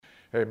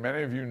Hey,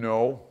 many of you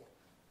know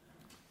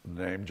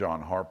the name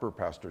John Harper,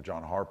 Pastor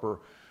John Harper.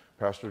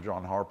 Pastor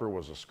John Harper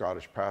was a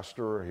Scottish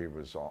pastor. He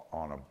was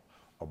on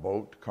a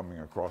boat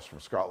coming across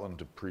from Scotland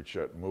to preach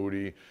at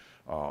Moody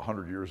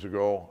 100 years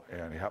ago,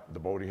 and the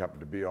boat he happened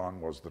to be on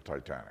was the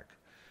Titanic.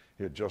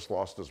 He had just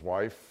lost his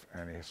wife,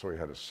 and so he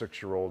had his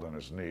 6-year-old and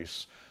his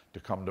niece to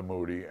come to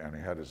Moody, and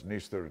he had his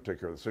niece there to take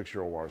care of the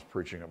 6-year-old while I was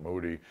preaching at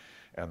Moody,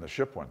 and the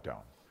ship went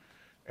down.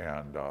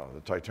 And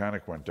the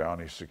Titanic went down.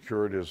 He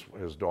secured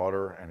his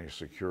daughter and he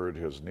secured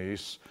his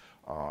niece,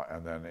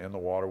 and then in the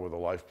water with a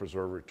life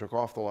preserver. He took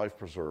off the life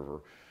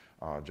preserver,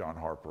 John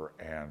Harper,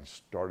 and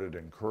started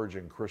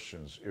encouraging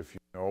Christians, if you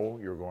know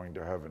you're going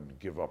to heaven,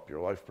 give up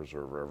your life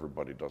preserver.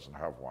 Everybody doesn't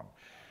have one.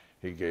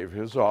 He gave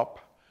his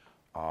up,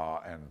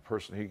 and the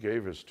person he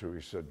gave his to,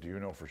 he said, do you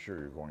know for sure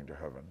you're going to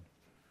heaven?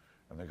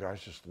 And the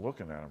guy's just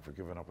looking at him for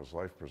giving up his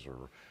life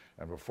preserver.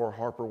 And before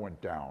Harper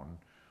went down,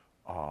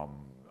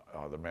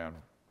 the man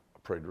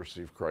prayed to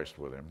receive Christ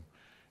with him,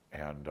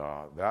 and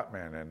that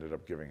man ended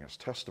up giving his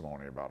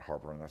testimony about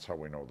Harper, and that's how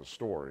we know the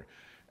story.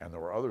 And there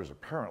were others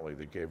apparently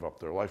that gave up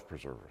their life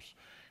preservers.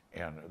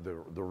 And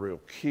the real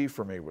key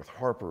for me with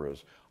Harper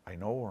is, I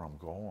know where I'm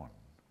going.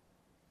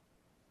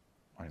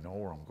 I know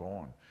where I'm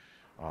going.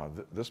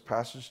 This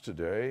passage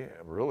today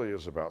really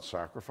is about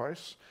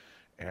sacrifice,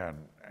 and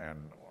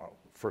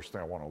first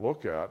thing I want to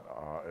look at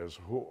is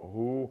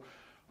who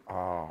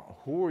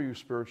are you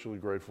spiritually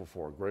grateful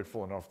for?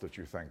 Grateful enough that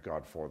you thank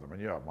God for them?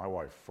 And yeah, my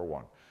wife, for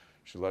one.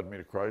 She led me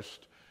to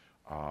Christ,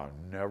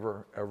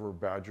 never ever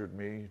badgered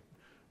me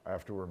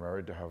after we're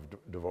married to have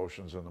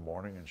devotions in the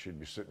morning, and she'd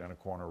be sitting in a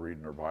corner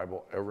reading her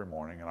Bible every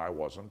morning, and I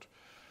wasn't.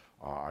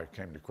 I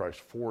came to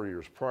Christ 4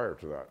 years prior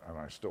to that, and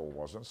I still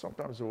wasn't.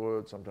 Sometimes I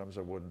would, sometimes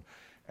I wouldn't.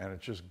 And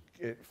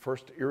it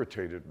first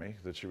irritated me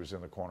that she was in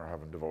the corner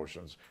having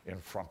devotions in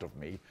front of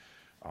me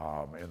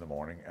in the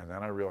morning. And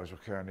then I realized,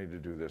 okay, I need to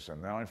do this.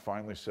 And then I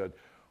finally said,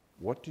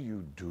 what do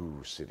you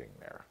do sitting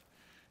there?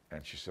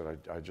 And she said,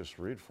 I just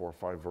read 4 or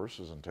 5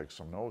 verses and take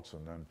some notes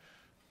and then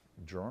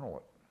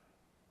journal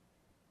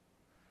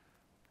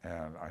it.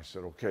 And I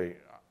said, okay,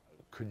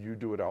 can you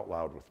do it out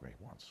loud with me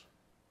once?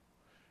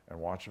 And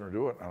watching her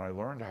do it, and I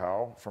learned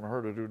how from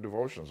her to do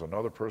devotions.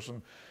 Another person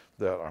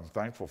that I'm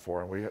thankful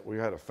for, and we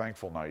had a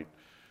thankful night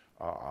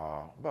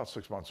about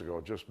 6 months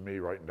ago, just me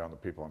writing down the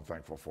people I'm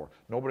thankful for.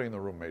 Nobody in the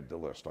room made the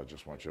list, I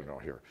just want you to know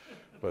here.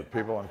 But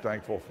people I'm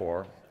thankful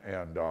for,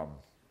 and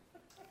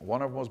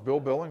one of them was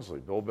Bill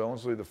Billingsley. Bill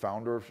Billingsley, the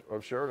founder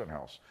of Sheridan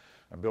House.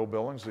 And Bill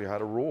Billingsley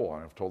had a rule,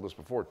 and I've told this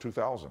before,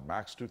 2,000,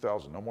 max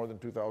 2,000, no more than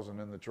 2,000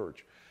 in the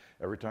church.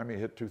 Every time he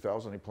hit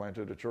 2,000, he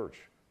planted a church.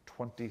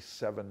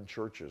 27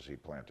 churches he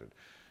planted,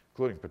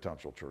 including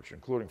Potential Church,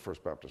 including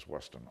First Baptist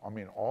Weston. I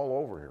mean,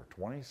 all over here,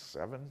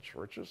 27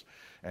 churches.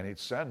 And he'd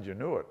send, you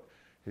knew it,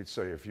 he'd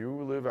say, if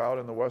you live out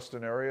in the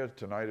Weston area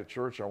tonight at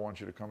church, I want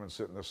you to come and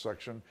sit in this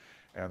section,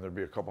 and there'd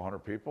be a couple hundred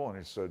people. And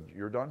he said,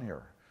 you're done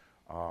here.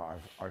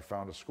 I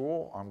found a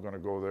school. I'm going to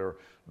go there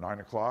 9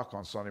 o'clock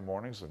on Sunday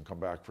mornings and come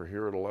back for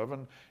here at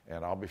 11,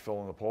 and I'll be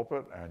filling the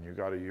pulpit, and you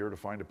got a year to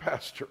find a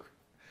pastor.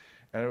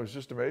 And it was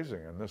just amazing.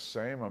 And this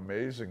same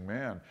amazing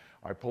man,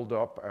 I pulled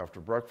up after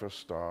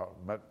breakfast,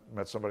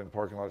 met somebody in the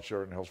parking lot at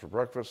Sheridan Hills for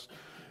breakfast,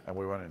 and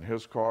we went in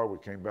his car. We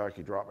came back.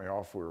 He dropped me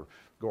off. We were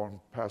going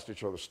past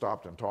each other,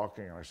 stopped and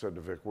talking, and I said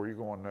to Vic, where are you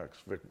going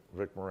next?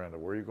 Vic Miranda,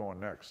 where are you going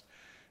next?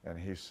 And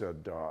he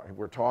said,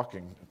 we're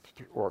talking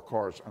through our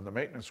cars, and the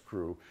maintenance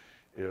crew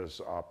is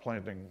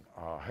planting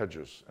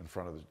hedges in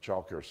front of the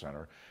child care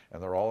center,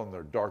 and they're all in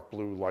their dark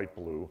blue, light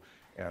blue,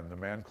 and the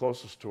man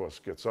closest to us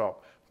gets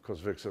up, because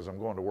Vic says, I'm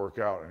going to work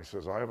out. And he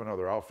says, I have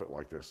another outfit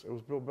like this. It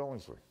was Bill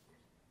Billingsley,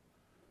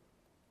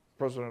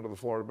 president of the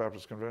Florida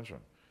Baptist Convention.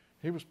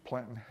 He was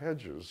planting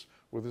hedges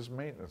with his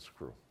maintenance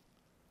crew.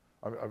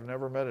 I've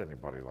never met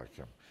anybody like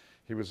him.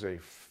 He was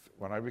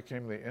when I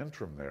became the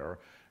interim there,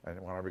 and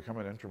when I became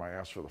an interim, I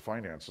asked for the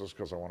finances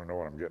because I want to know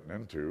what I'm getting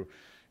into.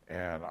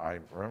 And I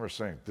remember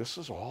saying, this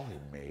is all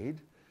he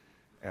made?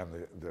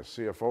 And the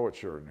CFO at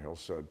Sheridan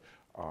Hills said,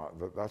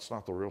 that's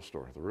not the real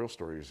story. The real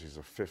story is he's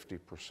a 50%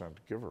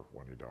 giver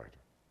when he died.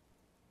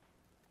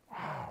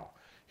 Wow,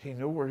 he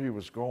knew where he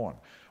was going.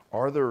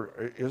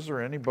 Is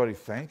there anybody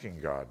thanking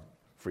God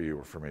for you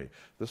or for me?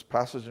 This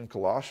passage in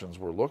Colossians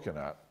we're looking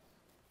at,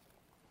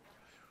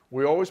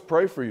 we always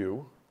pray for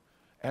you,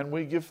 and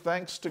we give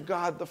thanks to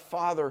God, the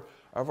Father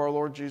of our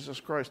Lord Jesus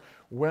Christ.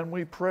 When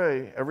we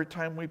pray, every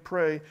time we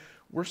pray,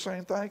 we're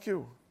saying thank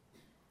you.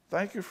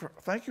 Thank you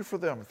for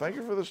them. Thank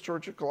you for this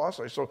church at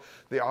Colossae. So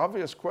the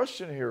obvious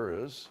question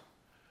here is,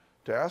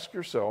 to ask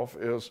yourself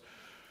is,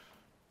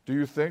 do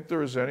you think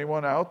there is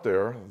anyone out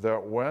there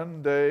that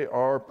when they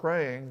are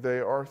praying, they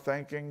are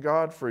thanking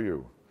God for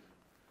you?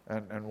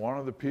 And one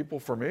of the people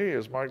for me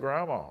is my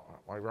grandma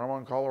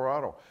in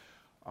Colorado.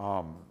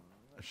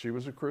 She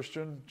was a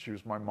Christian. She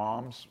was my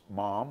mom's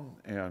mom.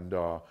 And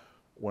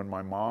when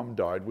my mom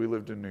died, we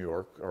lived in New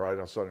York, right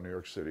outside of New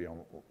York City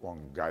on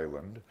Long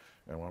Island.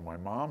 And when my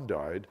mom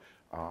died,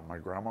 my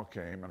grandma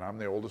came, and I'm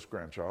the oldest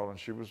grandchild, and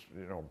she was,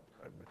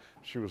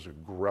 she was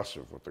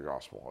aggressive with the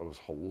gospel. It was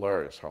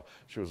hilarious how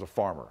she was a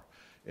farmer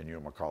in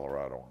Yuma,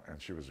 Colorado,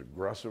 and she was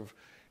aggressive,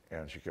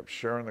 and she kept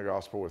sharing the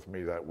gospel with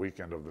me that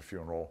weekend of the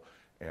funeral,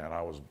 and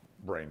I was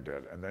brain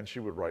dead. And then she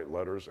would write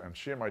letters, and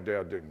she and my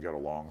dad didn't get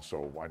along,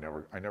 so I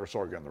never saw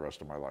her again the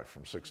rest of my life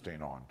from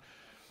 16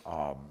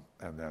 on.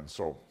 And then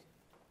so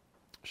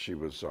she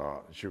would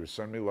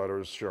send me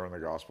letters sharing the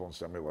gospel and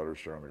send me letters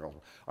sharing the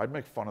gospel. I'd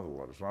make fun of the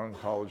letters. When I was in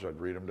college, I'd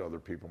read them to other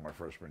people my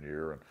freshman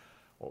year, and,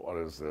 well, what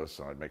is this?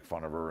 And I'd make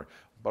fun of her,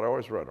 but I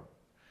always read them.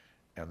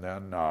 And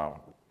then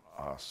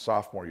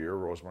sophomore year,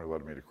 Rosemary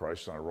led me to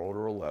Christ, and I wrote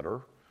her a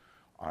letter,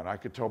 and I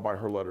could tell by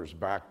her letters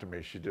back to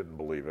me she didn't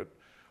believe it.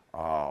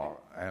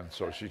 And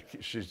so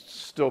she'd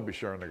still be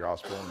sharing the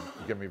gospel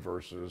and give me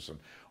verses and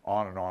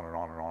on and on and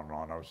on and on and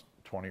on. I was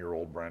a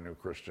 20-year-old brand new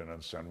Christian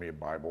and send me a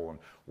Bible, and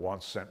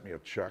once sent me a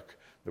check.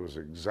 There was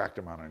the exact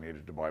amount I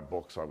needed to buy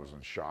books. I was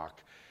in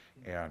shock.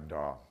 And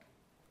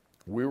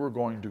we were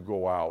going to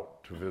go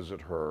out to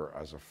visit her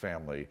as a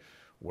family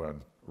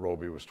when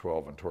Roby was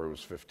 12 and Tori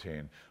was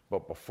 15.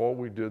 But before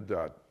we did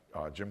that,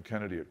 Jim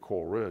Kennedy at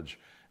Coal Ridge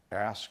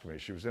asked me,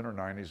 she was in her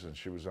 90s and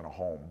she was in a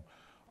home,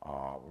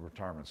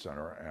 retirement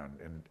center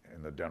and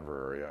in the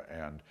Denver area,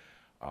 and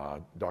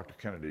Dr.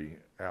 Kennedy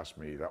asked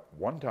me that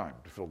one time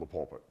to fill the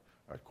pulpit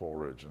at Coal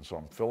Ridge. And so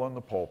I'm filling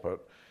the pulpit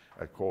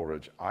at Coal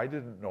Ridge. I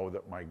didn't know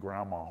that my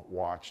grandma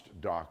watched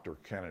Dr.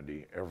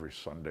 Kennedy every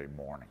Sunday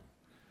morning.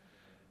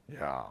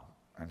 Yeah,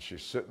 and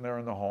she's sitting there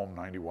in the home,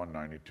 91,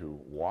 92,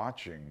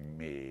 watching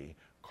me,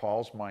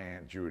 calls my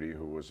Aunt Judy,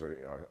 who was a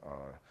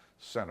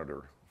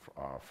senator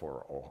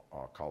for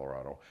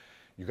Colorado.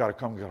 You gotta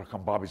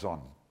come, Bobby's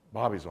on.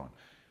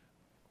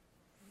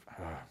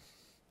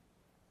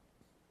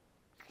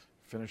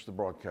 Finished the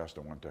broadcast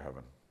and went to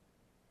heaven.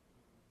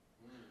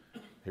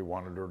 He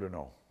wanted her to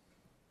know.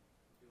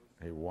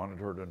 He wanted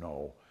her to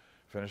know.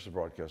 Finished the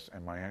broadcast,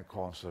 and my aunt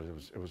called and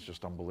said, it was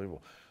just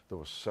unbelievable. There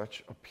was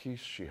such a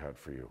peace she had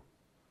for you.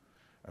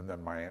 And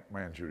then my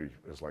Aunt Judy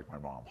is like my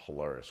mom,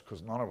 hilarious,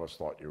 because none of us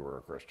thought you were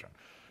a Christian.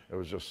 It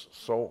was just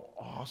so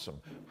awesome.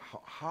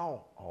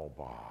 How? Oh,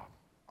 Bob,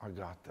 I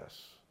got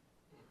this.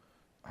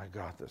 I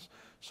got this.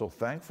 So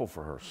thankful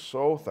for her,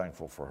 so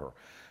thankful for her.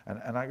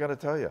 And I got to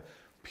tell you,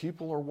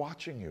 people are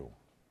watching you.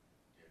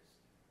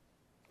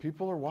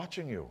 People are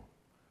watching you.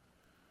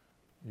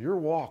 Your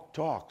walk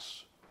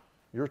talks.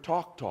 Your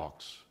talk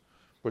talks.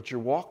 But your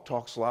walk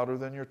talks louder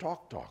than your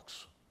talk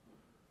talks.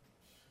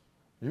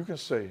 You can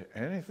say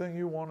anything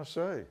you want to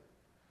say,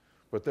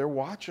 but they're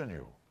watching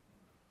you.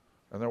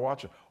 And they're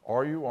watching.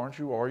 Are you, aren't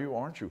you, are you,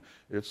 aren't you?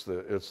 It's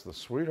the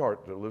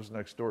sweetheart that lives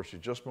next door. She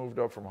just moved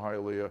up from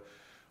Hialeah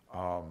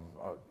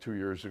 2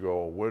 years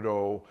ago, a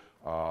widow.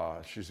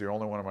 She's the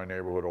only one in my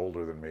neighborhood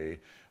older than me.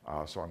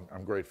 So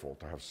I'm grateful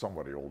to have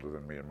somebody older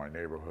than me in my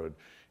neighborhood.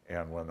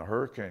 And when the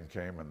hurricane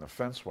came and the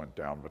fence went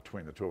down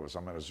between the two of us,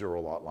 I'm in a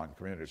zero lot line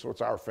community, so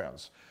it's our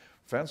fence.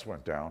 Fence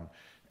went down,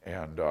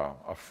 and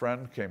a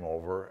friend came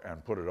over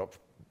and put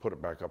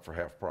it back up for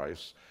half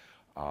price.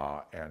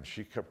 And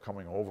she kept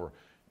coming over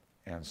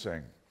and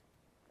saying,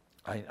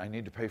 I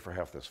need to pay for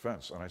half this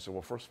fence. And I said,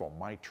 well, first of all,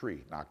 my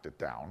tree knocked it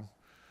down.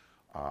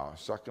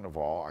 Second of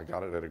all, I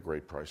got it at a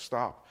great price.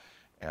 Stop.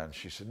 And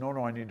she said, no,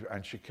 I need to.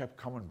 And she kept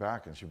coming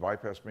back, and she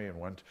bypassed me and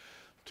went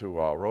to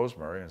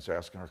Rosemary and was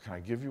asking her, can I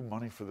give you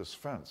money for this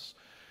fence?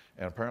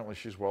 And apparently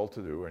she's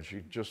well-to-do, and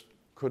she just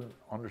couldn't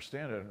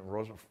understand it. And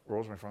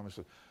Rosemary finally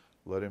said,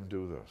 let him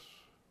do this.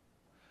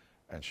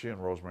 And she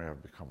and Rosemary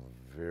have become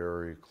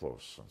very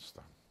close since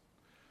then.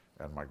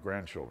 And my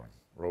grandchildren,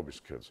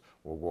 Roby's kids,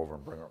 will go over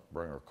and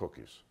bring her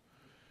cookies.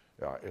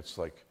 Yeah, it's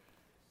like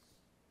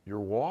your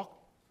walk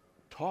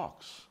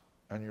talks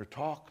and your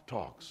talk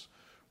talks,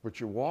 but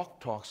your walk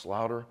talks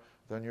louder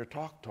than your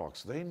talk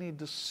talks. They need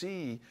to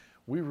see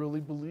we really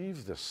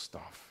believe this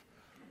stuff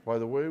by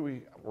the way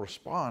we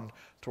respond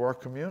to our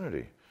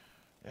community.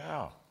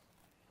 Yeah.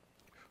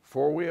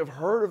 For we have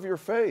heard of your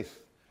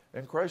faith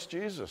in Christ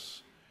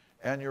Jesus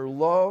and your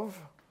love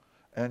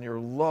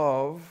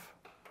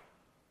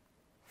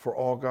for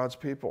all God's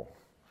people.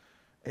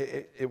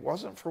 It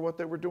wasn't for what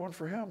they were doing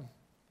for him.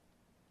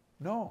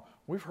 No,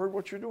 we've heard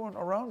what you're doing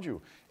around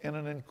you in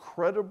an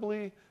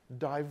incredibly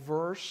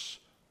diverse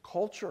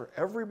culture.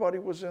 Everybody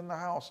was in the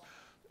house,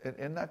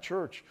 in that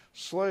church.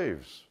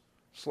 Slaves,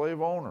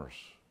 slave owners,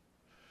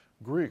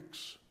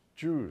 Greeks,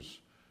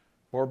 Jews,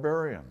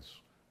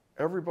 barbarians.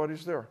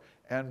 Everybody's there.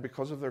 And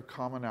because of their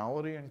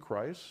commonality in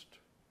Christ,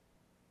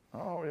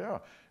 oh yeah,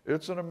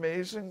 it's an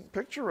amazing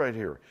picture right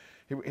here.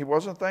 He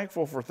wasn't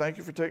thankful for, thank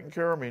you for taking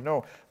care of me.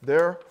 No,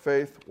 their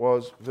faith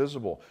was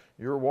visible.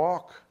 Your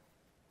walk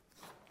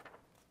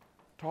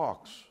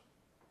talks.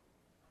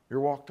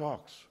 Your walk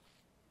talks.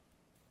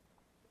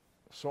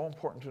 So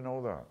important to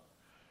know that.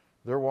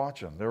 They're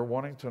watching. They're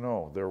wanting to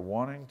know. They're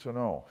wanting to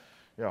know.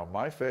 Yeah,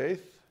 my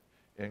faith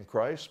in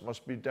Christ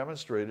must be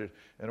demonstrated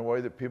in a way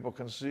that people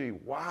can see,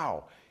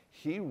 wow,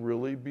 he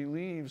really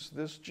believes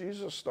this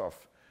Jesus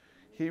stuff.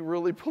 He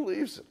really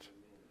believes it.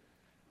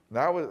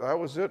 That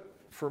was it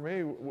for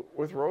me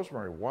with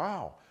Rosemary.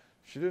 Wow,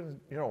 She didn't,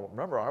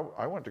 remember,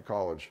 I went to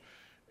college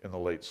in the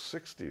late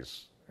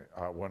 60s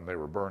when they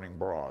were burning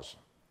bras.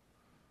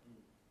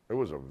 It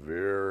was a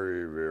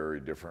very, very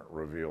different,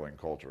 revealing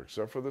culture,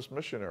 except for this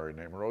missionary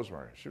named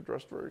Rosemary. She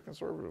dressed very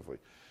conservatively.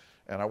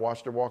 And I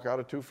watched her walk out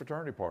of 2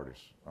 fraternity parties.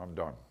 I'm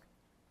done.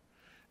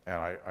 And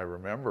I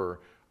remember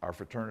our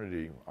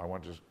fraternity, I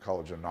went to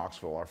college in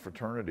Knoxville, our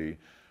fraternity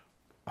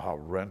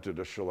rented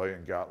a chalet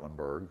in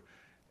Gatlinburg.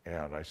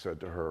 And I said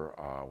to her,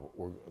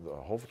 the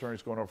whole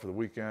fraternity's going over for the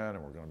weekend,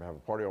 and we're going to have a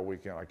party all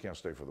weekend. I can't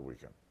stay for the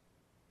weekend.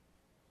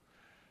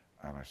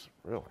 And I said,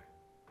 really?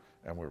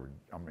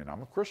 And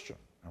I'm a Christian,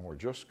 and we're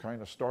just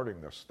kind of starting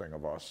this thing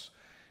of us.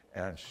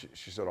 And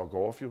she said, I'll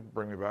go if you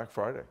bring me back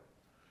Friday.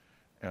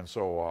 And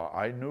so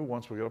I knew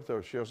once we get up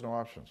there, she has no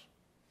options, to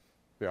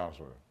be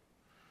honest with you.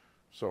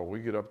 So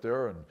we get up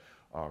there, and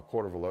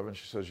 11:15,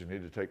 she says, you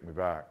need to take me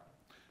back.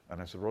 And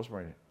I said,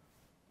 Rosemary,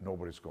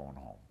 nobody's going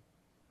home.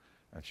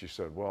 And she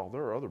said, well,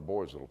 there are other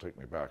boys that'll take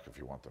me back if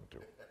you want them to.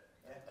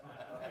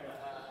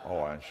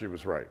 Oh, and she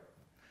was right.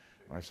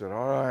 And I said,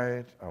 all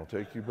right, I'll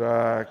take you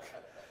back.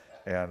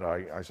 And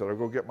I said, I'll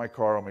go get my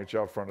car. I'll meet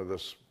you out front of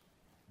this,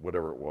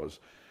 whatever it was.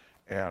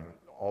 And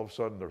all of a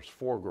sudden, there's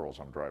 4 girls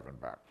I'm driving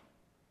back.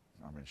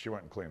 She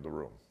went and cleaned the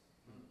room.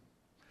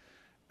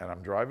 And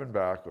I'm driving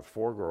back with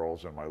 4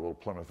 girls in my little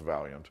Plymouth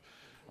Valiant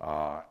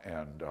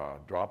and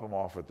drop them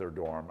off at their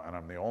dorm. And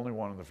I'm the only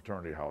one in the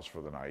fraternity house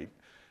for the night.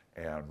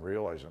 And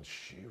realizing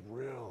she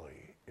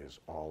really is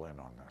all in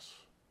on this.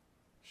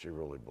 She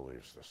really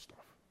believes this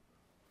stuff.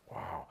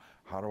 Wow,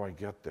 how do I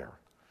get there?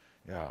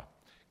 Yeah.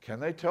 Can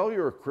they tell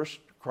you're a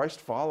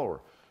Christ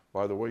follower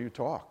by the way you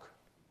talk?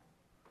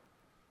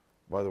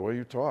 By the way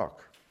you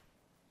talk.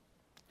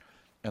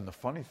 And the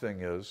funny thing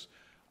is,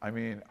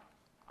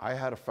 I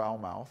had a foul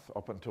mouth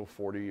up until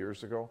 40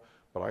 years ago,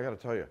 but I got to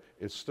tell you,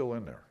 it's still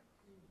in there.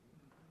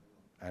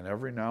 And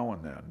every now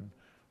and then,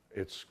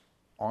 it's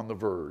on the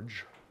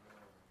verge.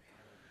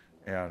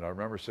 And I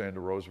remember saying to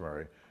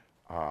Rosemary,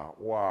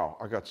 wow,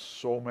 I got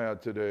so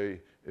mad today,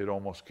 it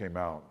almost came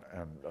out.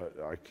 And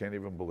I can't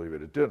even believe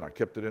it. It didn't. I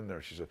kept it in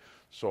there. She said,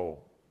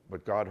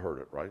 but God heard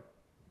it, right?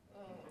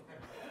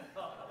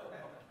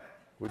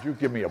 Would you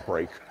give me a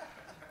break?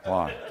 Come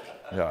on.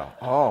 Yeah.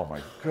 Oh, my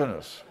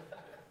goodness.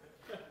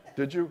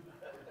 Did you?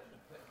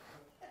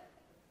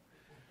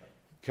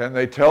 Can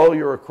they tell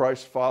you're a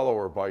Christ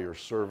follower by your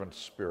servant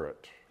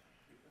spirit?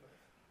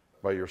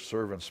 By your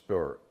servant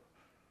spirit.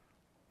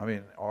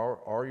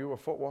 Are you a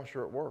foot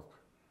washer at work?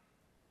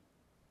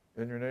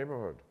 In your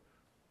neighborhood?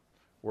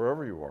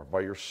 Wherever you are,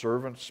 by your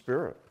servant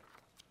spirit.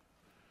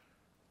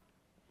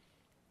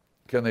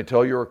 Can they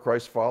tell you're a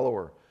Christ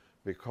follower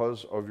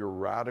because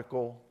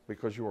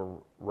you are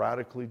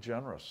radically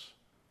generous?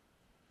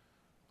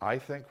 I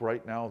think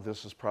right now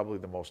this is probably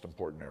the most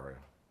important area.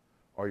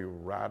 Are you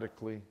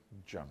radically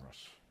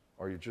generous?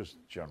 Are you just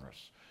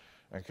generous?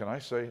 And can I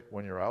say,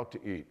 when you're out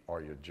to eat,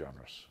 are you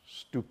generous?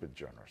 Stupid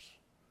generous.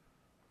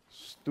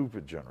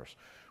 Stupid generous.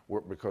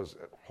 Because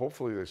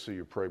hopefully they see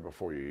you pray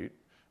before you eat,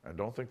 and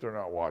don't think they're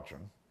not watching.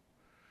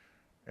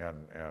 And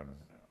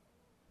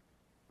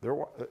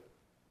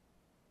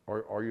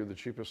are you the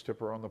cheapest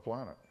tipper on the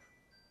planet?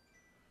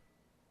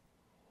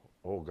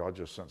 Oh, God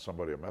just sent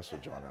somebody a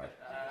message on that.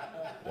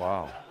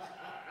 Wow.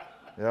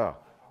 Yeah.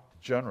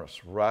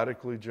 Generous,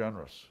 radically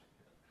generous.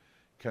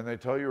 Can they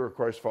tell you're a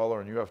Christ follower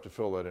and you have to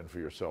fill that in for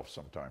yourself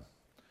sometime?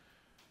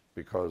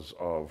 Because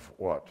of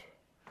what?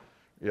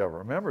 Yeah,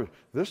 remember,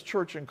 this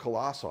church in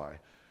Colossae,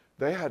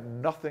 they had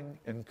nothing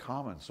in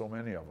common, so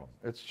many of them.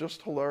 It's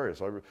just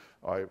hilarious.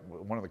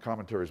 One of the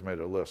commentaries made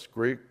a list.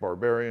 Greek,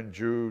 barbarian,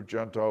 Jew,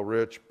 Gentile,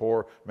 rich,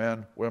 poor,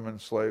 men, women,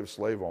 slaves,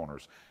 slave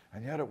owners.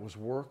 And yet it was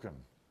working.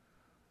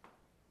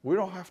 We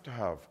don't have to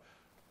have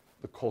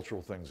the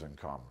cultural things in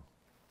common.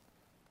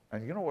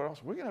 And you know what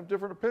else? We can have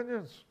different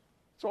opinions.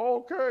 It's all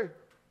okay.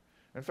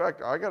 In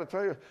fact, I got to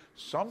tell you,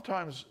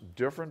 sometimes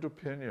different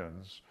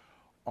opinions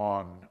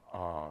on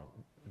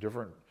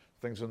different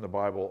things in the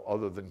Bible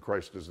other than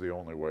Christ is the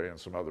only way and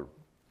some other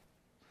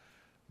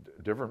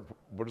different,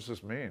 what does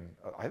this mean?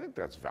 I think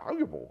that's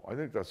valuable. I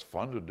think that's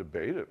fun to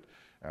debate it.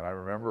 And I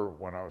remember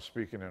when I was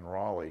speaking in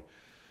Raleigh,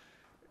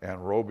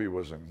 and Roby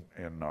was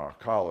in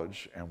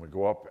college, and we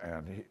go up,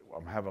 and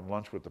I'm having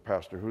lunch with the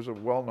pastor, who's a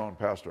well-known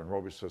pastor, and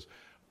Roby says,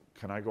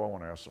 can I go? I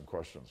want to ask some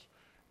questions.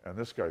 And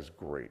this guy's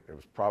great. It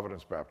was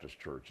Providence Baptist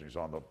Church. He's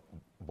on the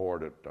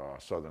board at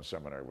Southern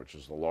Seminary, which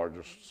is the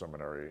largest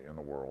seminary in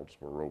the world. It's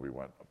where Roby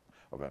went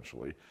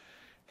eventually.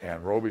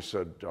 And Roby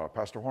said,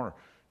 Pastor Horner,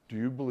 do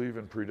you believe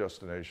in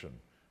predestination?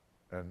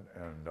 And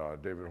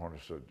David Horner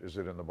said, is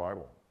it in the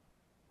Bible?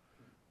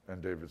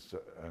 And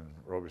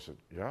Roby said,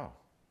 yeah.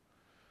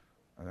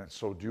 And then,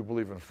 so do you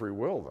believe in free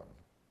will then?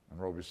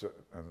 And Roby said,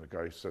 and the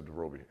guy said to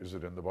Roby, is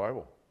it in the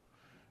Bible?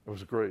 It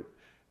was great.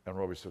 And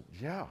Roby said,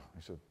 yeah.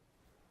 He said,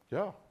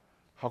 yeah.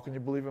 How can you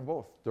believe in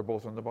both? They're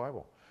both in the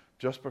Bible.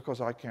 Just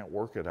because I can't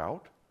work it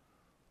out,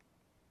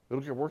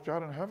 it'll get worked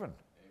out in heaven.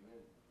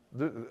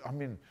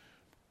 Amen.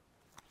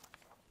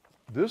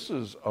 This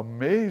is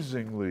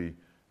amazingly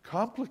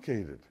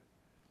complicated.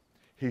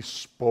 He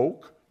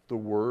spoke the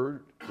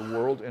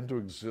world into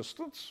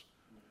existence?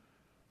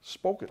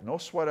 Spoke it, no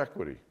sweat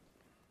equity.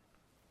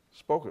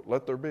 Spoke it,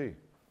 let there be,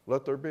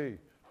 let there be,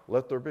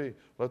 let there be,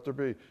 let there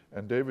be.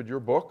 And David, your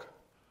book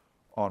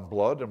on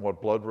blood and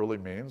what blood really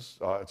means,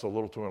 it's a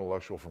little too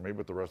intellectual for me,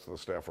 but the rest of the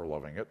staff are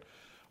loving it.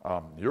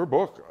 Your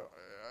book,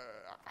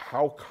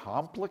 how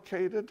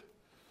complicated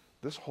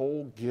this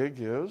whole gig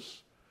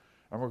is,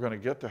 and we're going to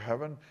get to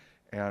heaven.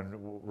 And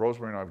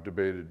Rosemary and I have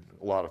debated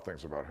a lot of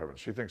things about heaven.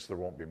 She thinks there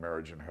won't be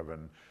marriage in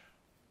heaven.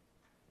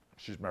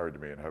 She's married to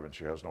me in heaven.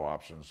 She has no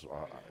options.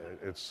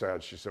 It's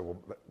sad. She said, well,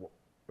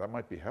 that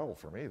might be hell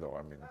for me, though.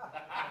 I mean,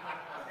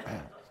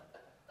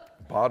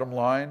 bottom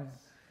line,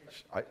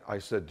 I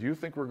said, do you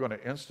think we're going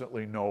to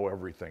instantly know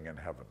everything in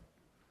heaven?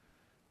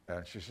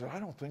 And she said, I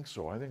don't think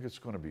so. I think it's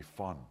going to be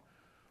fun.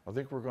 I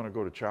think we're going to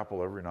go to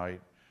chapel every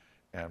night,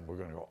 and we're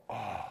going to go,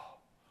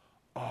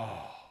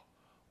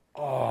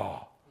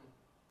 oh.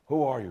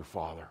 Who are you,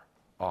 Father?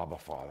 Abba,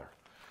 Father.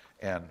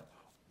 And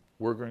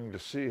we're going to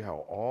see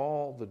how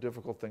all the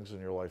difficult things in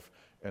your life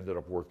ended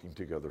up working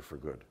together for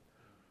good.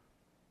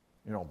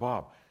 You know,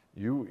 Bob,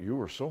 you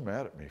were so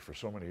mad at me for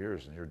so many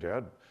years, and your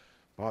dad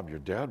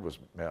was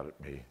mad at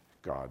me,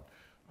 God,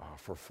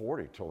 for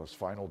 40 till his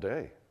final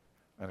day,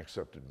 and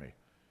accepted me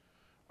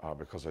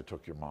because I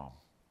took your mom.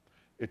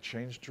 It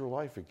changed your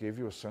life. It gave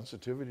you a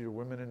sensitivity to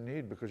women in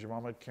need because your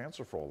mom had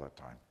cancer for all that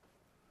time.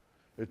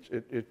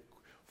 It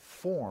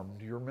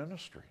formed your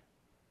ministry.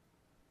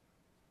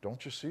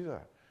 Don't you see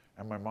that?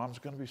 And my mom's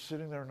going to be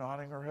sitting there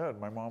nodding her head.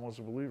 My mom was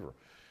a believer.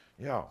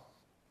 Yeah.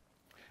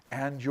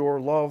 And your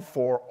love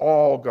for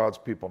all God's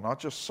people, not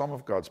just some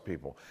of God's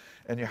people.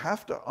 And you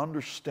have to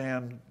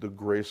understand the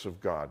grace of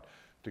God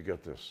to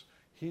get this.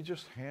 He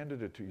just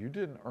handed it to you. You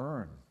didn't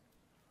earn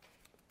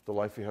the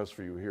life he has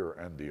for you here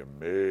and the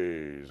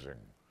amazing,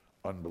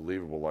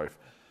 unbelievable life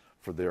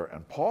for there.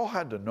 And Paul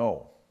had to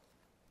know.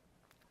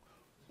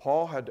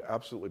 Paul had to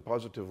absolutely,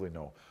 positively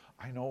know,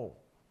 I know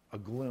a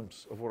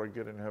glimpse of what I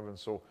get in heaven.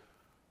 So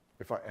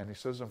and he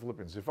says in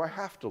Philippians, if I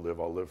have to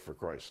live, I'll live for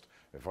Christ.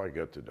 If I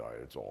get to die,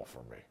 it's all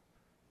for me.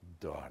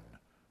 Done.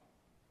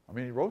 I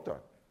mean, he wrote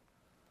that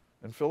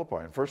in Philippi.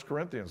 In 1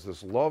 Corinthians,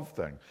 this love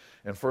thing.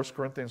 In 1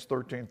 Corinthians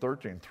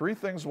 13:13, 3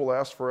 things will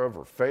last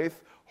forever: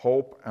 faith,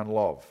 hope, and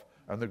love.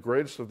 And the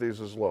greatest of these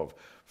is love.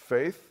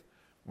 Faith,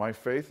 my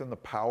faith in the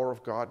power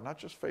of God, not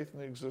just faith in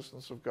the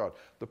existence of God,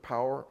 the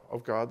power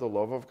of God, the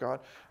love of God,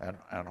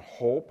 and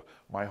hope.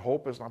 My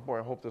hope is not, boy,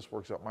 I hope this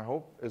works out. My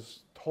hope is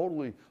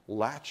totally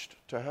latched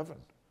to heaven.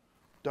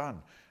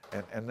 Done.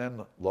 And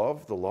then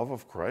love, the love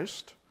of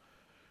Christ.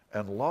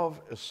 And love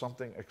is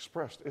something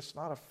expressed. It's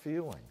not a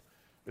feeling.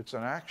 It's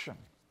an action.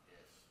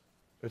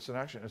 It's an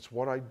action. It's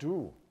what I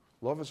do.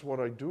 Love is what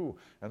I do.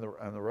 And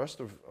the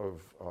rest of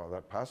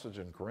that passage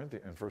in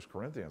 1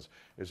 Corinthians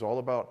is all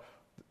about,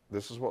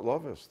 this is what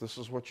love is. This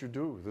is what you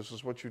do. This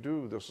is what you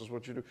do. This is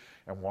what you do.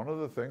 And one of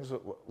the things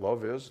that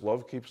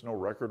love keeps no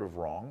record of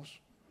wrongs.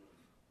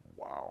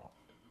 Wow.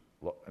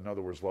 In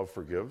other words, love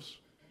forgives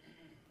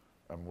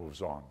and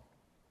moves on.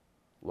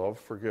 Love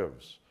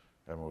forgives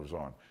and moves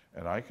on.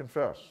 And I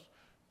confess,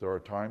 there are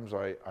times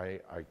I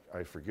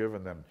forgive,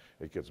 and then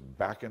it gets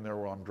back in there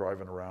while I'm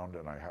driving around,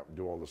 and I have to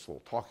do all this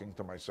little talking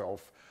to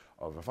myself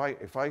of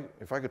if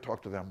I could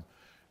talk to them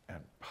and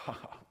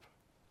pop,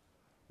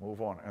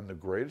 move on. And the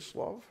greatest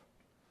love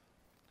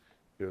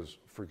is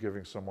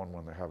forgiving someone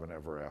when they haven't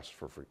ever asked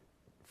for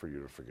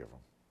you to forgive them.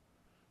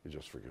 You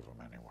just forgive them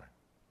anyway.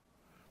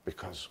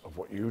 Because of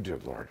what you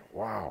did, Lord.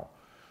 Wow.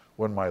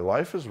 When my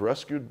life is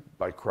rescued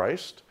by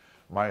Christ,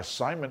 my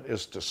assignment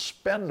is to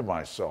spend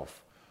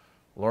myself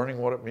learning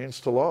what it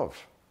means to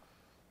love.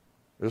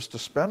 Is to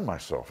spend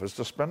myself.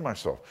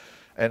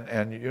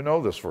 And you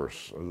know this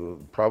verse,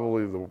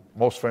 probably the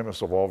most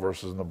famous of all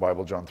verses in the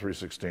Bible, John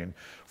 3:16.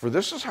 For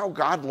this is how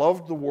God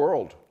loved the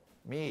world,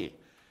 me.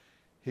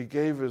 He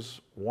gave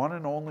his one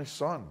and only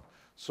Son,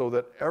 so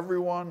that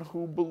everyone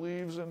who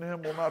believes in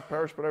him will not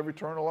perish but have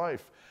eternal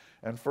life.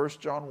 And 1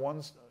 John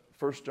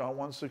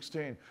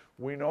 1:16,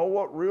 we know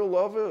what real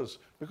love is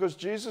because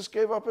Jesus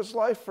gave up his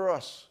life for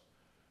us.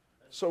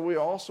 So we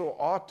also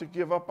ought to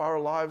give up our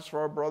lives for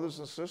our brothers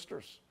and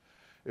sisters.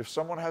 If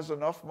someone has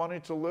enough money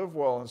to live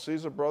well and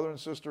sees a brother and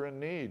sister in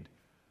need,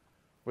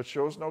 but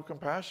shows no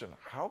compassion,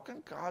 how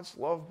can God's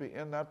love be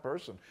in that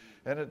person?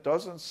 And it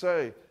doesn't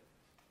say,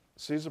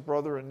 sees a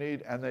brother in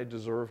need and they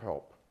deserve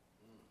help.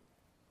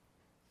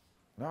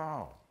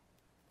 No.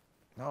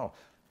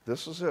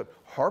 This is it.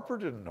 Harper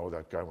didn't know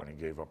that guy when he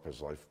gave up his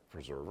life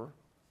preserver.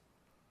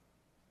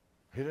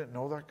 He didn't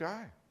know that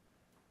guy.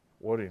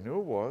 What he knew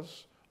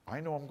was, I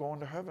know I'm going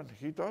to heaven.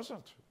 He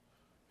doesn't.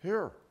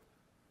 Here.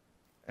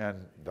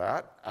 And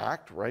that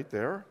act right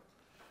there,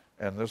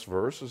 and this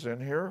verse is in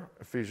here,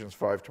 Ephesians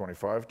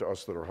 5:25, to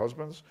us that are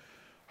husbands.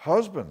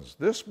 Husbands,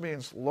 this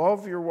means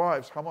love your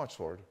wives. How much,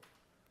 Lord?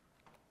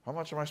 How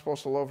much am I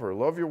supposed to love her?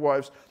 Love your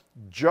wives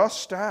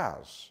just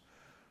as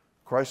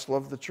Christ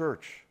loved the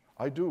church.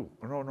 I do.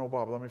 No,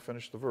 Bob, let me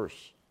finish the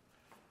verse.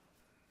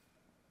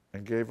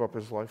 And gave up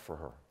his life for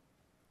her.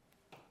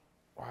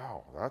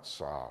 Wow,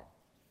 that's,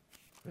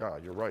 yeah,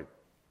 you're right.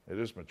 It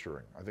is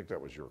maturing. I think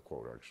that was your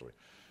quote, actually.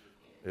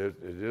 It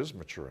is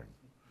maturing.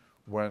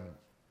 When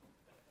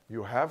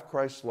you have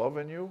Christ's love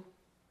in you,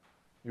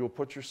 you'll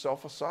put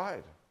yourself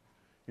aside.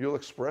 You'll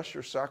express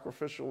your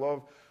sacrificial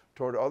love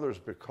toward others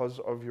because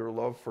of your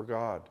love for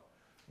God,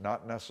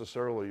 not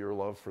necessarily your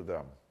love for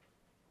them.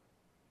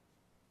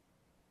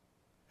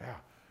 Yeah.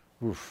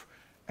 Oof.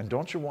 And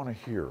don't you want to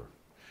hear?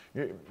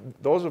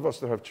 Those of us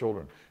that have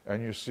children,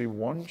 and you see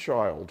one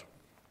child,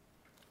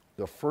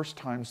 the first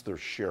times they're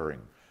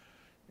sharing,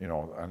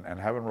 and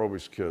having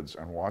Roby's kids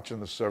and watching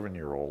the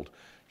 7-year-old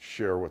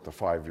share with the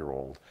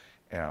 5-year-old.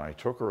 And I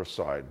took her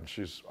aside, and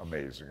she's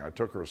amazing. I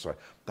took her aside.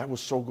 That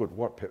was so good.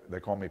 They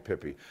call me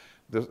Pippi.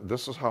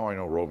 This is how I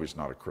know Roby's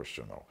not a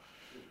Christian, though.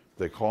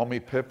 They call me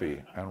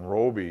Pippi, and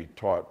Roby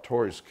taught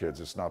Tori's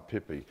kids it's not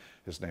Pippi.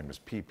 His name is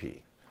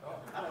Pee-Pee.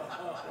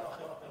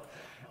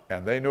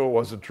 And they knew it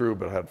wasn't true,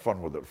 but had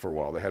fun with it for a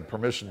while. They had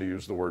permission to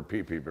use the word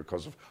Pee-Pee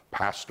because of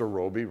Pastor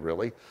Roby.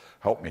 Really?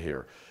 Help me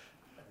here.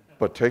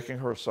 But taking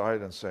her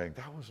aside and saying,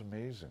 that was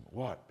amazing.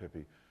 What,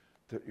 Pippi?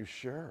 That you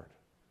shared.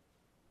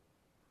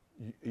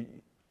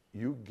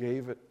 You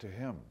gave it to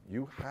him.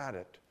 You had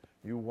it.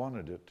 You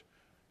wanted it.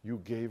 You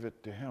gave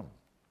it to him.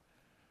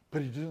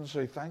 But he didn't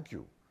say thank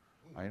you.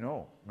 I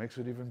know. Makes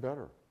it even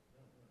better.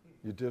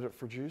 You did it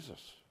for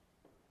Jesus.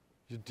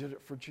 You did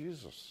it for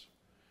Jesus.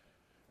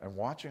 And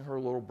watching her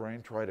little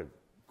brain try to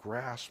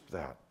grasp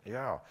that.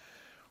 Yeah.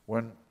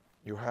 When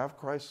you have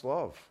Christ's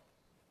love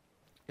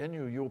in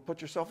you, you will put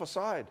yourself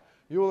aside.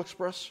 You will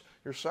express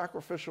your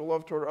sacrificial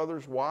love toward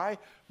others. Why?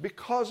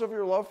 Because of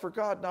your love for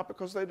God, not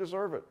because they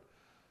deserve it.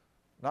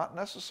 Not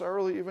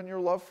necessarily even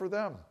your love for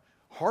them.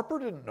 Harper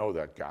didn't know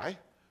that guy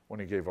when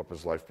he gave up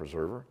his life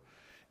preserver.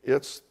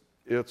 It's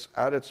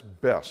at its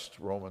best,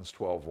 Romans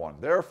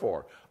 12:1.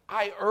 Therefore,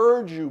 I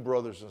urge you,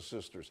 brothers and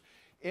sisters,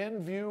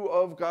 in view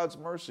of God's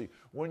mercy,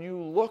 when you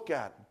look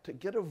at, to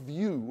get a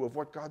view of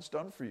what God's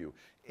done for you,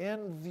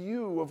 in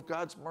view of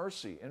God's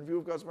mercy,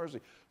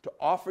 to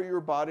offer your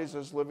bodies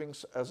as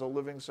a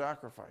living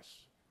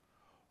sacrifice,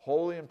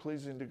 holy and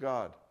pleasing to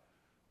God.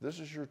 This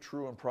is your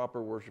true and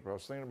proper worship. I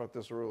was thinking about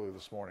this earlier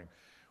this morning.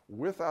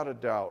 Without a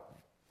doubt,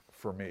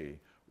 for me,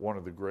 one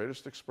of the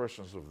greatest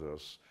expressions of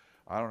this,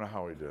 I don't know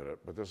how he did it,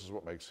 but this is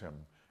what makes him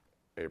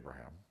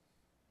Abraham.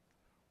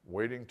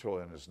 Waiting till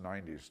in his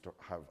 90s to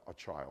have a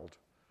child,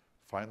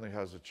 finally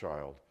has a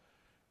child,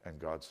 and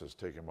God says,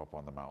 take him up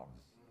on the mountain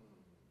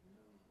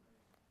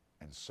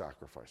and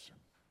sacrifice him.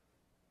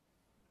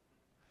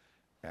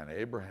 And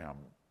Abraham,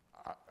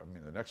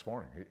 the next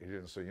morning, he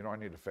didn't say, I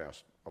need to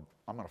fast.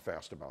 I'm going to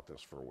fast about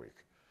this for a week.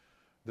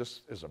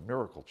 This is a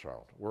miracle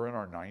child. We're in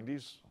our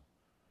 90s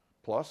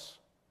plus,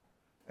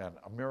 and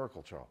a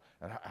miracle child.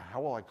 And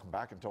how will I come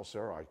back and tell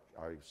Sarah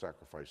I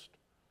sacrificed?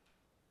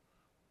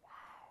 Wow.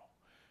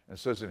 And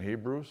it says in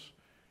Hebrews,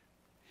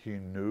 he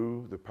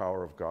knew the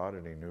power of God,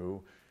 and he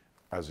knew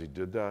as he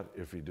did that,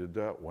 if he did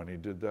that, when he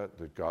did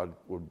that God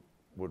would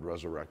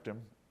resurrect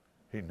him.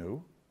 He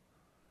knew.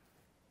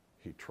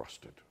 He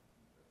trusted.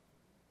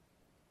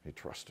 He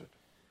trusted.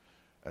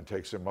 And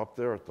takes him up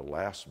there at the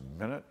last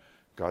minute.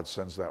 God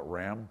sends that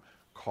ram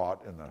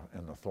caught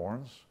in the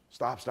thorns.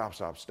 Stop,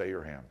 stay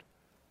your hand.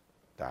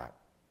 That.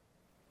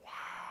 Wow.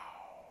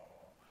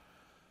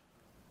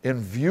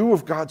 In view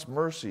of God's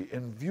mercy,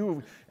 and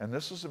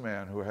this is a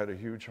man who had a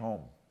huge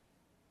home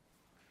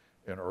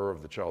in Ur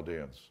of the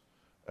Chaldeans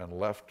and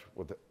left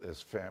with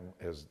his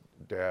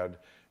dad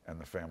and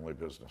the family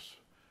business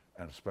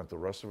and spent the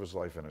rest of his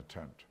life in a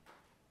tent.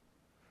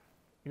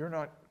 You're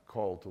not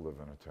called to live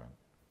in a tent.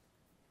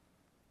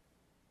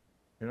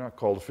 You're not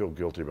called to feel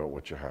guilty about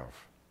what you have,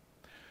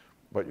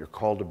 but you're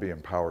called to be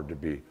empowered to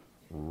be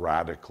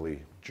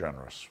radically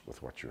generous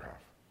with what you have.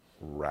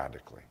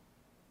 Radically,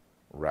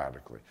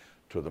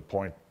 to the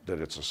point that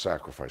it's a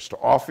sacrifice. To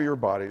offer your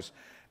bodies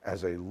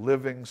as a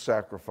living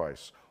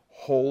sacrifice,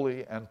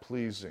 holy and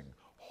pleasing.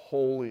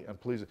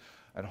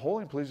 And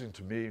holy and pleasing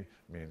to me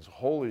means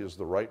holy is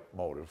the right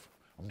motive.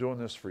 I'm doing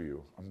this for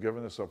you. I'm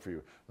giving this up for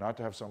you. Not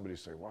to have somebody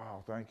say,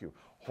 wow, thank you.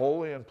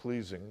 Holy and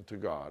pleasing to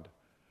God.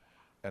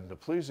 And the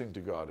pleasing to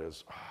God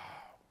is,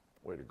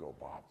 way to go,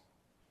 Bob.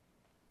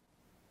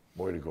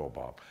 Way to go,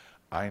 Bob.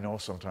 I know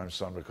sometimes,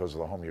 son, because of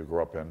the home you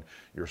grew up in,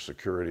 your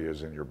security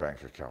is in your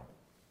bank account.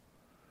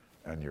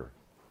 And you're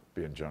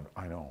being generous.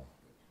 I know.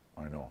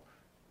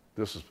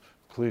 This is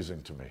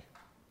pleasing to me.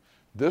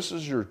 This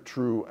is your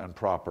true and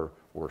proper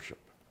worship.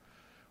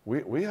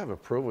 We have a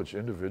privilege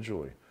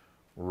individually,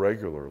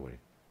 regularly,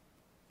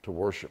 to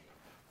worship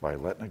by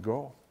letting it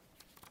go.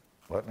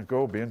 Letting it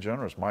go, being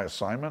generous. My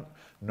assignment?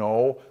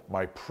 No,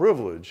 my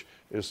privilege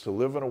is to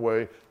live in a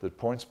way that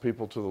points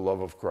people to the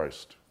love of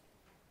Christ.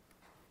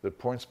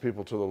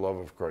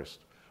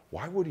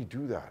 Why would he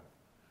do that?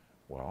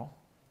 Well,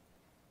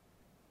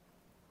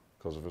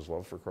 because of his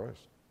love for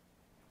Christ.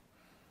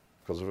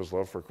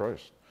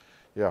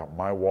 Yeah,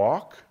 my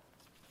walk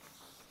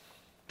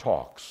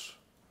talks.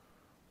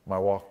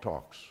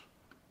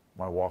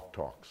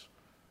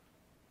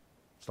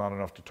 It's not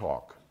enough to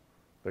talk.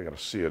 They got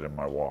to see it in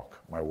my walk.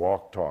 My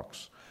walk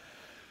talks.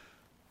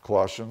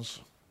 Colossians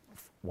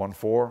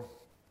 1:4,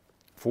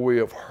 for we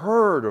have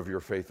heard of your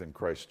faith in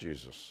Christ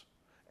Jesus,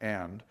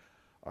 and,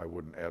 I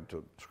wouldn't add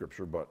to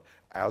Scripture, but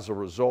as a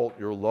result,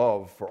 your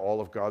love for all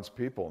of God's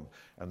people.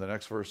 And the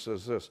next verse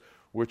says this,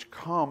 which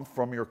come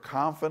from your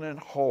confident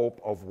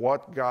hope of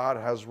what God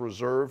has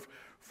reserved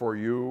for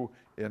you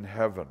in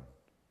heaven.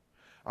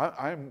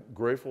 I'm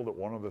grateful that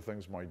one of the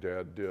things my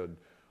dad did,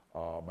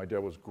 my dad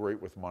was great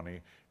with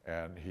money,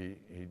 and he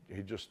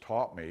just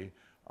taught me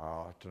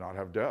to not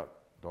have debt.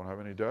 Don't have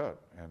any debt.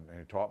 And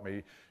he taught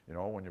me,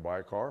 when you buy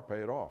a car,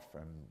 pay it off.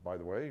 And by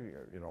the way,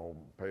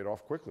 pay it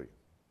off quickly.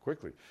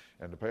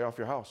 And to pay off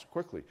your house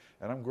quickly.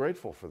 And I'm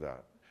grateful for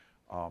that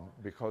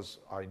because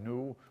I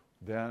knew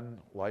then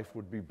life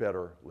would be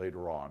better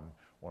later on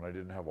when I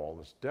didn't have all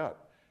this debt.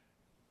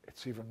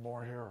 It's even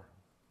more here.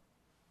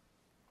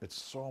 It's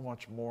so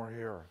much more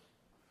here.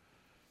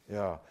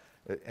 Yeah.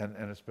 And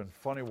it's been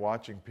funny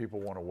watching people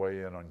want to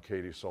weigh in on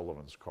Katie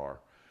Sullivan's car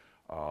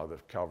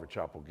that Calvary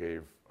Chapel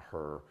gave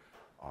her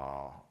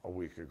a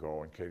week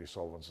ago. And Katie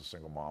Sullivan's a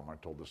single mom. I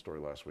told this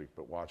story last week,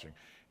 but watching.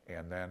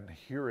 And then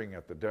hearing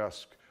at the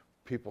desk,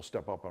 people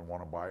step up and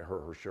want to buy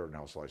her Sheridan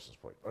House license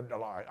plate.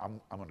 No,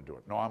 I'm going to do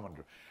it. No, I'm going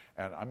to do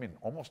it. And I mean,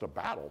 almost a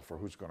battle for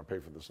who's going to pay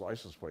for this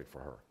license plate for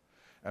her.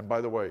 And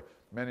by the way,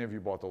 many of you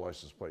bought the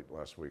license plate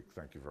last week.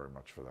 Thank you very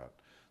much for that.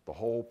 The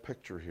whole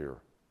picture here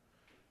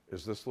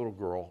is this little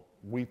girl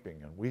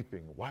weeping and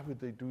weeping. Why would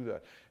they do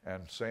that?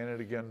 And saying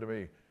it again to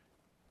me,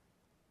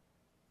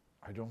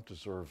 I don't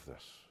deserve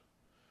this.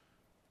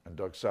 And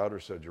Doug Souter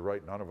said, you're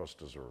right, none of us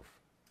deserve.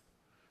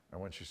 And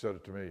when she said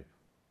it to me,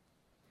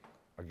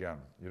 again,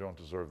 you don't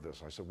deserve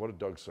this. I said, what did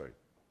Doug say?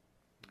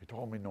 He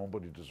told me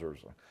nobody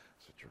deserves it. I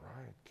said, you're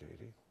right,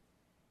 Katie.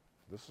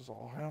 This is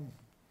all him.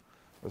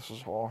 This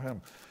is all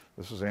him.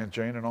 This is Aunt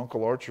Jane and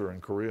Uncle Archer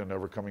in Korea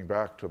never coming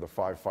back to the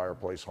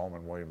 5-fireplace home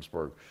in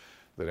Williamsburg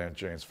that Aunt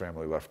Jane's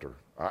family left her.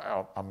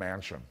 A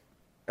mansion,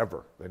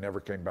 ever. They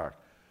never came back.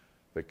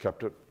 They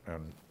kept it,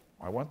 and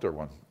I went there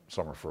one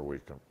summer for a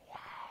week, and wow.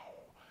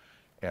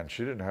 And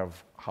she didn't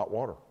have hot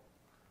water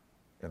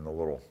in the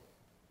little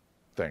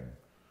thing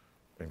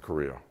in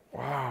Korea.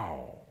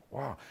 Wow.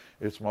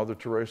 It's Mother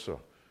Teresa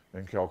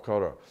in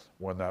Calcutta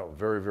when that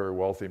very, very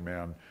wealthy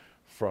man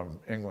from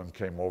England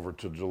came over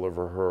to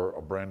deliver her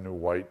a brand new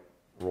white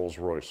Rolls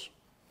Royce.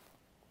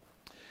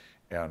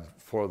 And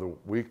for the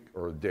week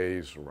or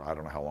days, or I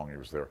don't know how long he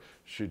was there,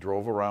 she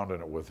drove around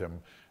in it with him,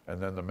 and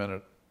then the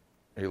minute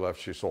he left,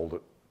 she sold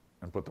it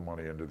and put the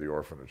money into the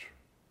orphanage.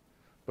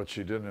 But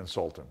she didn't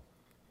insult him.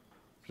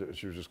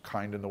 She was just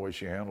kind in the way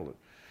she handled it.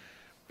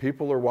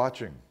 People are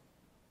watching.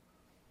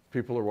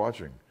 People are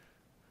watching.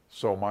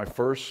 So my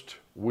first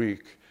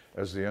week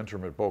as the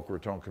interim at Boca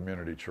Raton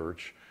Community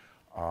Church,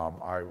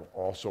 I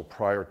also,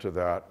 prior to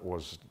that,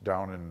 was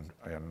down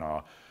in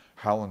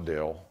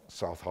Hallandale,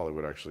 South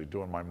Hollywood actually,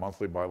 doing my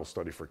monthly Bible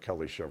study for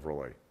Kelly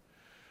Chevrolet.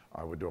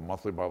 I would do a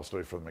monthly Bible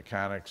study for the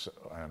mechanics,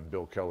 and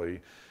Bill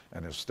Kelly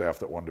and his staff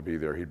that wanted to be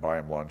there, he'd buy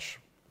them lunch,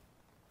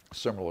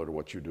 similar to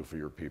what you do for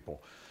your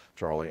people,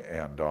 Charlie.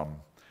 And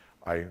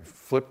I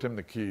flipped him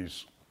the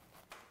keys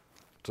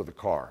to the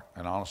car,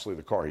 and honestly,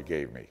 the car he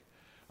gave me.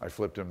 I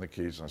flipped him the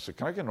keys, and I said,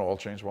 can I get an oil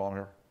change while I'm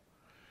here?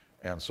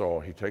 And so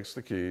he takes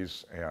the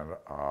keys, and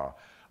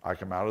I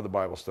come out of the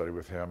Bible study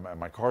with him, and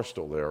my car's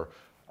still there.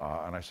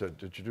 And I said,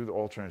 did you do the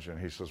oil change? And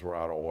he says, we're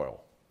out of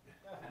oil.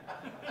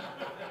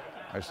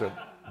 I said,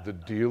 the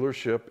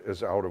dealership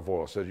is out of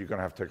oil. I said, you're going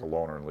to have to take a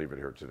loaner and leave it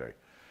here today.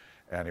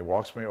 And he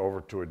walks me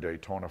over to a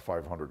Daytona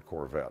 500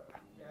 Corvette.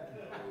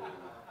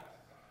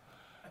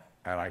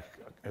 And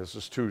this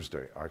is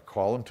Tuesday. I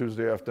call him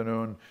Tuesday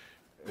afternoon,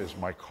 is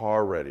my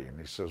car ready? And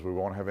he says, we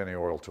won't have any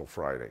oil till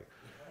Friday.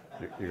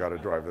 You got to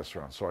drive this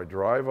around. So I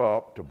drive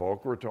up to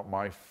Boca Raton,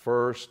 my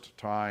first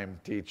time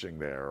teaching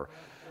there.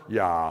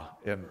 Yeah,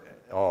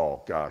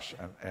 oh gosh,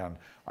 and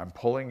I'm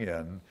pulling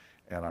in,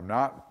 and I'm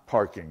not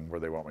parking where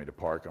they want me to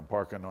park. I'm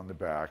parking on the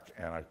back,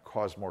 and I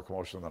caused more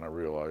commotion than I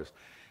realized.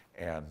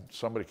 And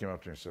somebody came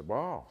up to me and said,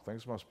 wow,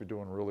 things must be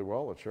doing really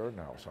well at Sheridan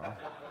House, huh?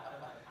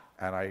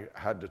 And I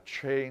had to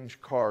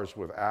change cars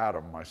with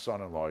Adam, my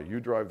son-in-law.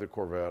 You drive the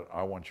Corvette,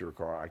 I want your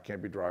car. I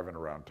can't be driving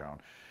around town.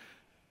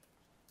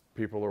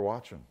 People are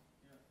watching.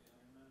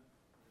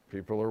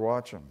 People are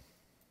watching.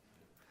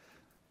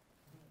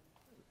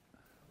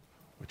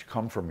 Which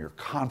come from your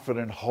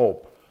confident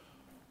hope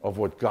of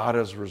what God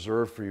has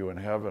reserved for you in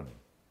heaven.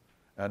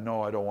 And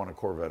no, I don't want a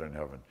Corvette in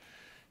heaven.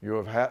 You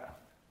have had,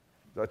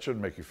 that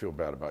shouldn't make you feel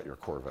bad about your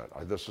Corvette.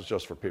 This is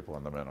just for people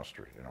in the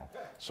ministry,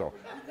 So.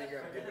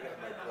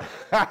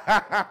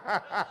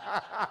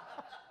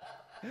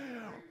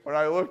 When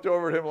I looked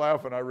over at him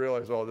laughing, I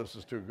realized, oh, this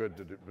is too good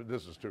to do.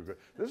 This is too good.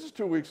 This is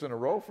 2 weeks in a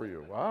row for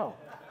you. Wow.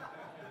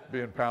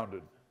 Being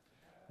pounded.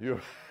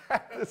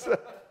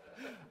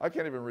 I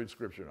can't even read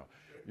scripture now.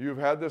 You've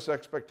had this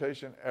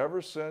expectation ever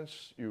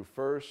since you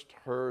first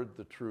heard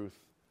the truth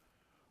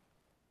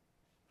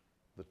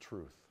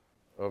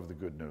of the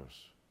good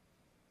news.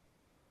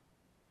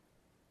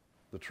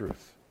 The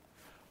truth.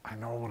 I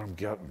know what I'm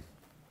getting.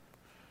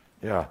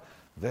 Yeah,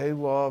 they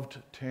loved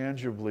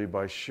tangibly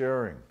by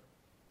sharing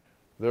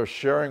Their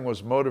sharing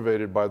was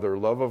motivated by their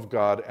love of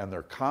God and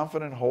their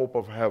confident hope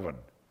of heaven.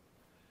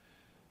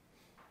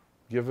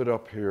 Give it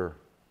up here.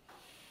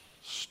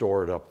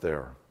 Store it up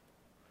there.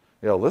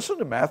 Yeah, listen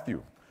to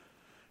Matthew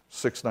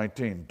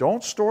 6:19.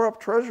 Don't store up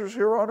treasures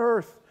here on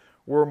earth,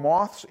 where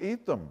moths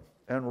eat them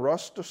and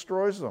rust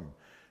destroys them,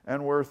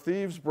 and where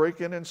thieves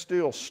break in and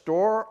steal.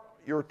 Store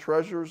your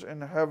treasures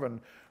in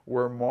heaven,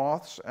 where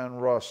moths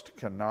and rust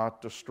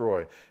cannot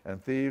destroy,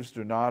 and thieves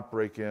do not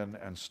break in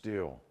and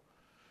steal.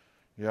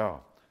 Yeah.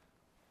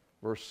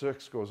 Verse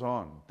 6 goes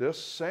on. This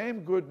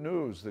same good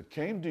news that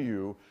came to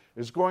you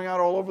is going out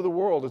all over the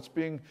world.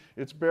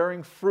 It's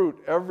bearing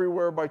fruit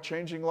everywhere by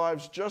changing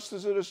lives, just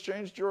as it has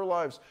changed your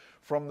lives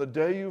from the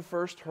day you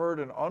first heard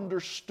and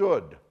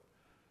understood,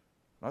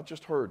 not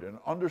just heard, and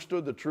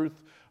understood the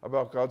truth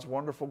about God's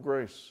wonderful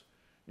grace.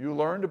 You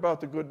learned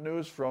about the good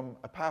news from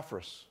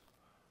Epaphras,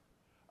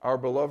 our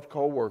beloved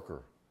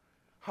co-worker.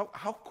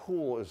 How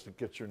cool is to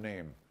get your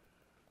name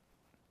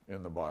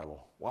in the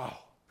Bible? Wow.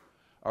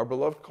 Our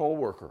beloved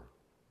co-worker.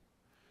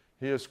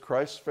 He is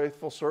Christ's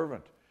faithful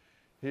servant.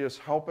 He is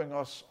helping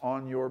us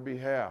on your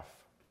behalf.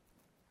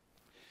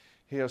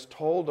 He has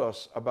told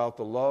us about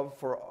the love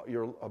for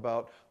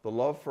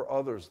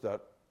others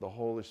that the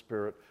Holy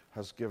Spirit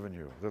has given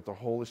you, that the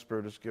Holy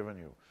Spirit has given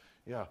you.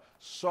 Yeah.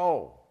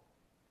 So,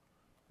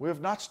 we have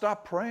not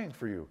stopped praying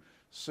for you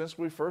since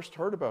we first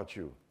heard about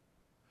you.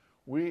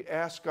 We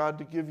ask God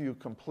to give you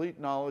complete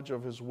knowledge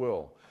of His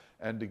will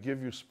and to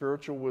give you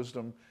spiritual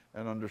wisdom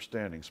and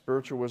understanding.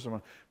 Spiritual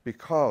wisdom,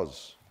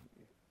 because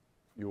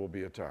you will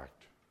be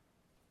attacked.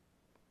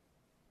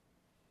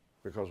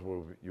 Because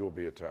you will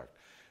be attacked.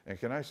 And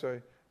can I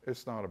say,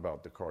 it's not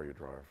about the car you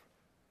drive.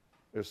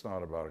 It's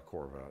not about a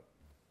Corvette.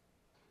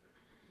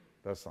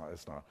 It's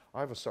not. I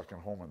have a second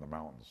home in the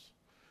mountains.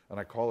 And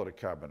I call it a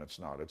cabin. It's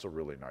not. It's a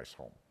really nice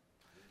home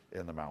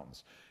in the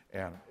mountains.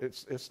 And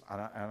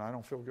and I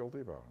don't feel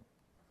guilty about it.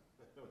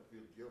 I don't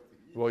feel guilty.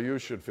 Well, you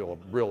should feel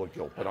a real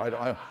guilt,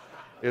 but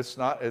it's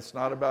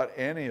not about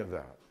any of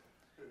that.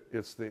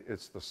 It's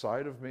the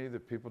side of me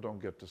that people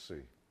don't get to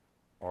see.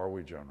 Are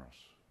we generous?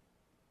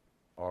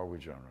 Are we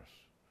generous?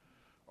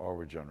 Are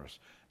we generous?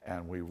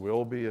 And we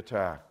will be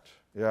attacked.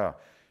 Yeah.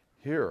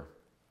 Here,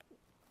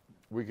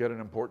 we get an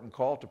important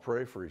call to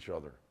pray for each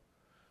other,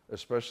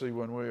 especially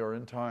when we are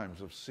in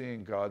times of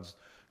seeing God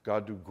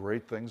do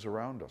great things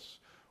around us.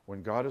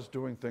 When God is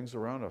doing things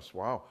around us,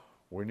 wow,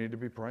 we need to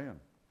be praying.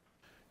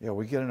 Yeah,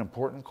 we get an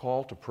important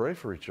call to pray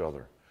for each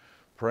other,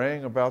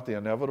 praying about the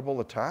inevitable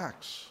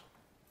attacks.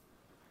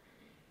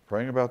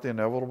 Praying about the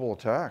inevitable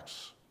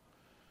attacks.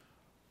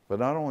 But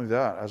not only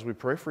that, as we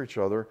pray for each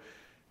other,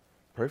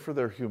 pray for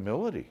their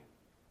humility.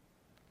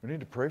 We need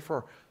to pray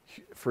for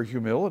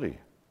humility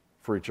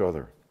for each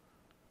other.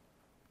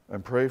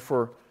 And pray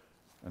for,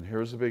 and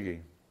here's the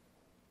biggie,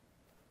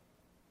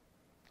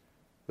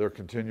 their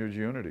continued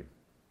unity.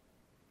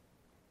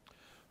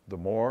 The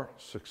more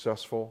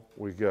successful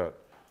we get,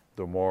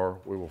 the more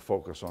we will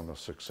focus on the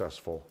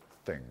successful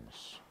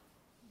things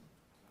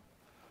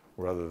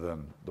rather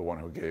than the one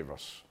who gave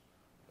us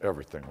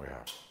everything we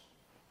have.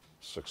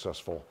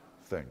 Successful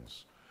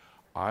things.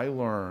 I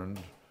learned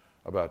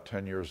about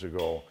 10 years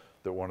ago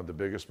that one of the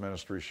biggest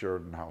ministries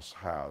Sheridan House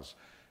has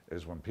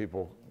is when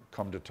people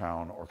come to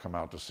town or come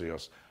out to see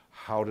us,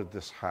 how did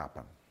this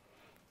happen?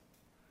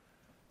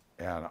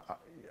 And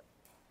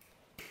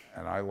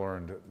I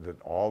learned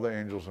that all the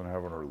angels in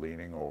heaven are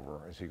leaning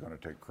over. Is he going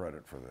to take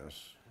credit for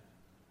this?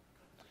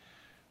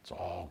 It's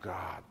all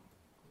God.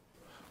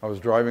 I was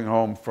driving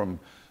home from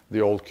the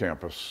old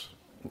campus,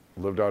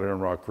 lived out here in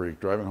Rock Creek,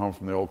 driving home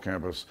from the old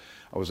campus.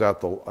 I was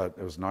it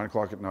was 9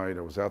 o'clock at night.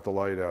 I was at the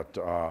light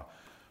at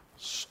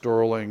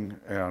Sterling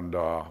and,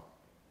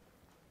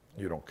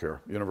 you don't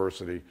care,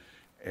 University.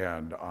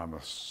 And I'm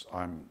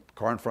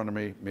car in front of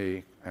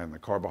me, and the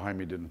car behind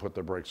me didn't put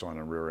their brakes on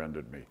and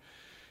rear-ended me.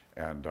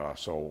 And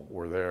so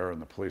we're there, and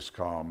the police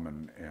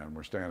come, and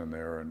we're standing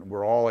there, and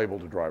we're all able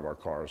to drive our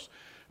cars.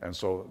 And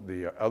so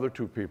the other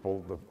two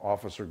people, the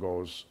officer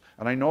goes,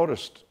 and I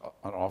noticed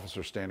an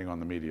officer standing on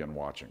the median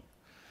watching.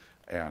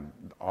 And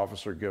the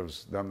officer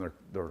gives them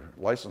their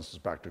licenses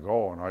back to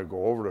go, and I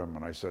go over to him,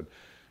 and I said,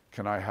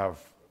 "Can I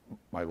have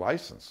my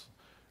license?"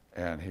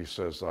 And he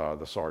says,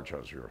 "The Sarge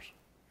has yours."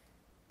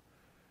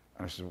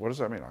 And I said, "What does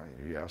that mean?"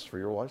 He asked for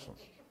your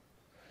license.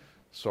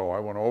 So I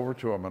went over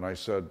to him, and I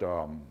said,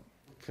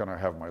 "Can I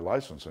have my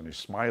license?" And he's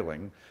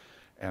smiling,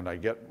 and I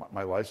get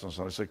my license,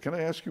 and I said, "Can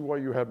I ask you why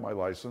you had my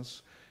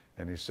license?"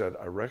 And he said,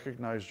 "I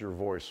recognized your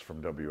voice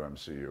from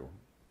WMCU.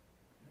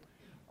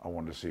 I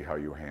wanted to see how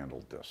you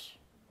handled this."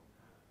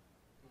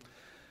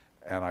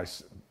 And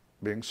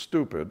being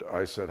stupid,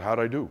 I said, "How'd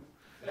I do?"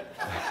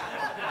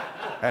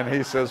 And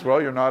he says,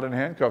 "Well, you're not in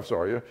handcuffs,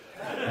 are you?"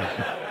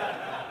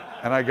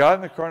 And I got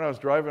in the car and I was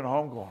driving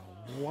home going,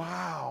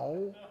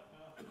 wow,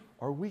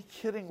 are we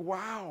kidding?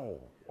 Wow,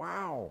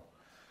 wow.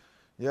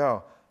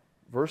 Yeah,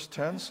 verse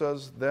 10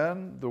 says,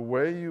 "Then the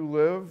way you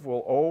live will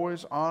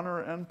always honor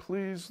and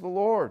please the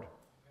Lord,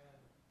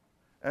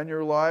 and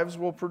your lives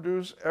will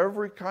produce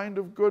every kind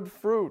of good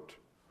fruit.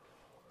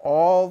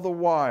 All the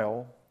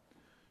while,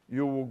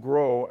 you will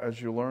grow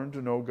as you learn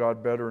to know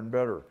God better and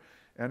better.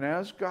 And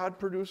as God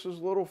produces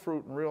little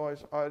fruit and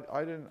realize,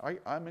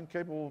 I'm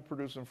incapable of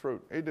producing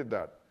fruit. He did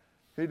that.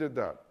 He did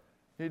that.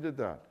 He did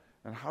that.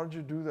 And how did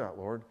you do that,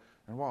 Lord?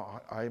 And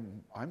wow,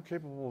 I'm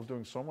capable of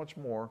doing so much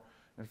more.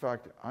 In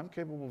fact, I'm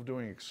capable of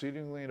doing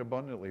exceedingly and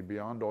abundantly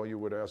beyond all you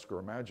would ask or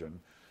imagine.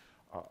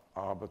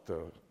 But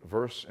the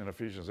verse in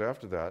Ephesians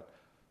after that,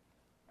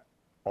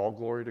 all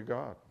glory to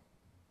God.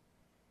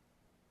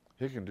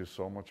 He can do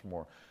so much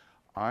more.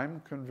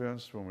 I'm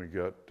convinced when we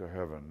get to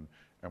heaven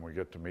and we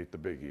get to meet the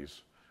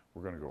biggies,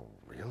 we're going to go,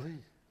 really?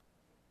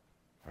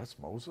 That's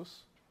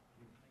Moses?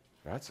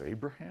 That's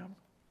Abraham?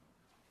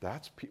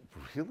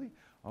 Really?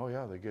 Oh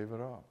yeah, they gave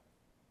it up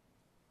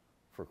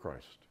for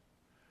Christ.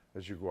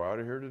 As you go out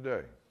of here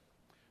today,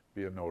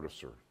 be a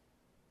noticer.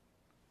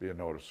 Be a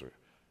noticer.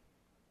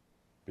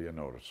 Be a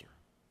noticer.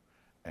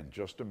 And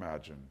just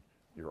imagine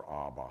your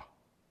Abba.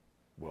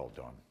 Well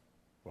done.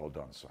 Well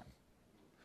done, son.